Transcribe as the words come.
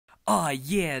Aw,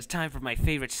 yeah, it's time for my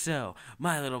favorite show,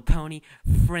 My Little Pony.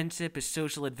 Friendship is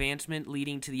social advancement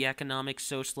leading to the economic,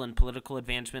 social, and political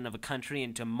advancement of a country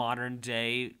into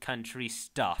modern-day country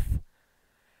stuff.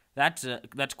 That's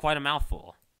quite a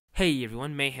mouthful. Hey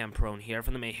everyone, MayhemProne here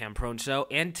from the MayhemProne Show,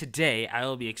 and today I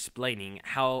will be explaining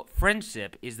how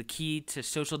friendship is the key to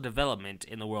social development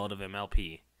in the world of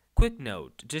MLP. Quick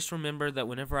note, just remember that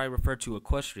whenever I refer to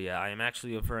Equestria, I am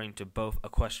actually referring to both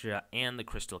Equestria and the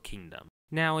Crystal Kingdom.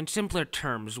 Now, in simpler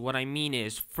terms, what I mean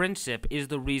is, friendship is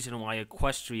the reason why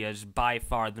Equestria is by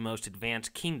far the most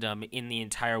advanced kingdom in the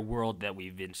entire world that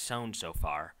we've been shown so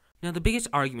far. Now, the biggest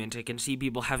argument I can see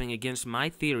people having against my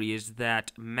theory is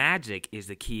that magic is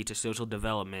the key to social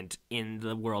development in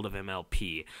the world of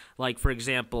MLP. Like, for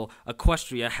example,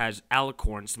 Equestria has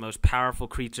alicorns, the most powerful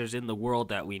creatures in the world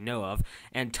that we know of,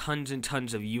 and tons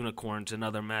of unicorns and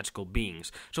other magical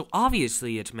beings. So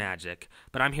obviously it's magic,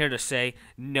 but I'm here to say,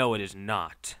 no, it is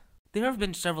not. There have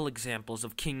been several examples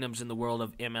of kingdoms in the world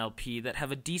of MLP that have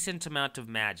a decent amount of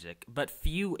magic, but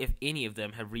few, if any of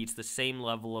them, have reached the same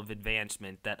level of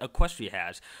advancement that Equestria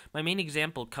has. My main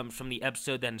example comes from the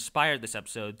episode that inspired this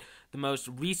episode, the most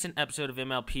recent episode of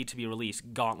MLP to be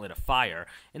released, Gauntlet of Fire.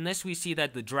 In this we see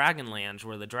that the Dragonlands,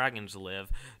 where the dragons live,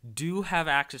 do have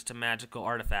access to magical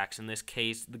artifacts, in this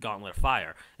case, the Gauntlet of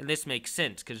Fire. And this makes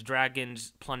sense, because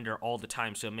dragons plunder all the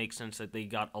time, so it makes sense that they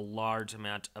got a large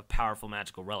amount of powerful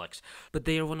magical relics. But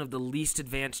they are one of the least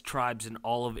advanced tribes in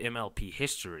all of MLP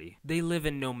history. They live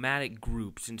in nomadic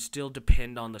groups and still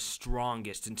depend on the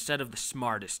strongest instead of the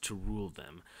smartest to rule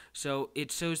them. So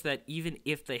it shows that even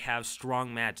if they have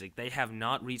strong magic, they have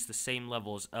not reached the same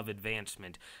levels of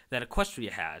advancement that Equestria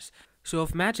has. So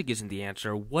if magic isn't the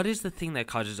answer, what is the thing that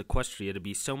causes Equestria to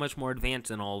be so much more advanced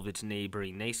than all of its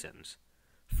neighboring nations?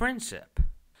 Friendship.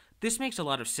 This makes a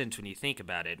lot of sense when you think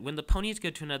about it. When the ponies go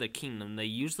to another kingdom, they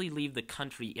usually leave the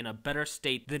country in a better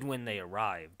state than when they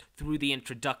arrived, through the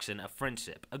introduction of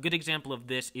friendship. A good example of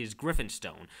this is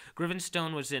Griffinstone.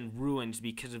 Griffinstone was in ruins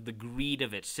because of the greed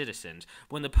of its citizens.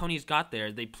 When the ponies got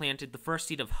there, they planted the first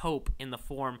seed of hope in the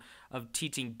form of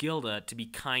teaching Gilda to be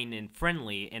kind and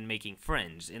friendly and making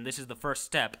friends, and this is the first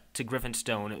step to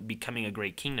Griffinstone becoming a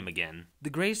great kingdom again.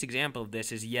 The greatest example of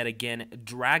this is yet again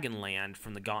Dragonland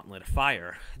from the Gauntlet of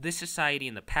Fire. This society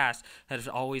in the past has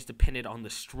always depended on the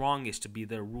strongest to be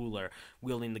their ruler,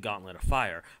 wielding the Gauntlet of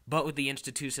Fire. But with the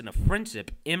institution of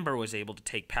friendship, Ember was able to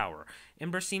take power.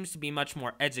 Ember seems to be much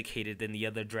more educated than the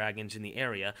other dragons in the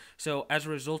area, so as a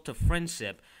result of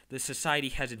friendship, the society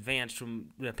has advanced from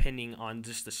depending on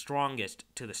just the strongest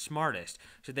to the smartest.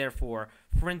 So therefore,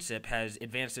 friendship has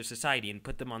advanced their society and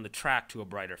put them on the track to a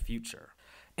brighter future.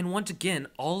 And once again,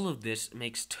 all of this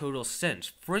makes total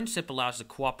sense. Friendship allows the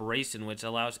cooperation, which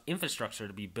allows infrastructure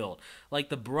to be built. Like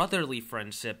the brotherly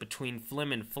friendship between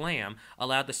Flim and Flam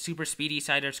allowed the Super Speedy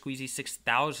Cider Squeezy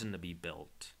 6000 to be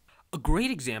built. A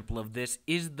great example of this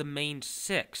is the main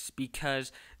six,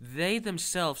 because they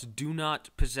themselves do not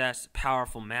possess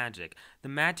powerful magic. The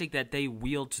magic that they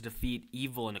wield to defeat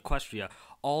evil in Equestria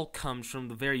all comes from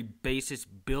the very basis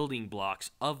building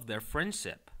blocks of their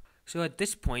friendship. So at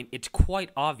this point, it's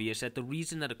quite obvious that the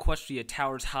reason that Equestria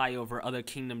towers high over other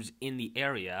kingdoms in the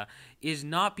area is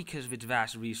not because of its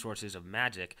vast resources of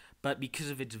magic, but because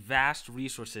of its vast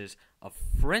resources of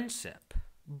friendship.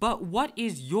 But what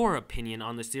is your opinion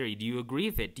on this theory? Do you agree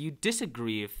with it? Do you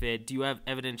disagree with it? Do you have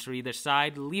evidence for either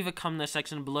side? Leave a comment in the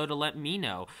section below to let me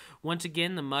know. Once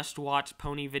again, the must-watch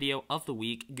pony video of the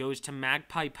week goes to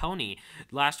Magpie Pony.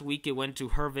 Last week, it went to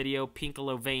her video,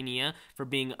 Pinkalovania, for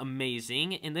being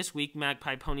amazing. And this week,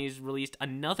 Magpie Pony's released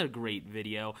another great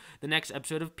video, the next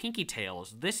episode of Pinky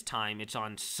Tales. This time, it's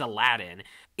on Saladin.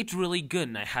 It's really good,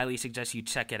 and I highly suggest you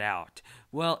check it out.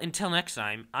 Well, until next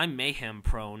time, I'm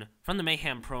MayhemProne from the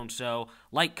MayhemProne Show.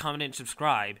 Like, comment, and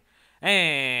subscribe.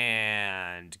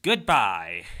 And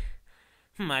goodbye.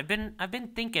 I've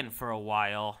been thinking for a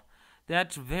while.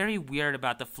 That's very weird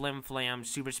about the Flim Flam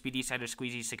Super Speedy Cider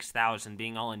Squeezy 6000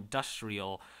 being all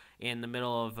industrial in the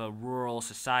middle of a rural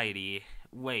society.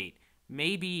 Wait,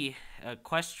 maybe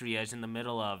Equestria is in the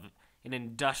middle of an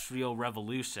industrial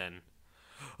revolution.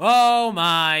 Oh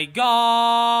my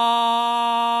god!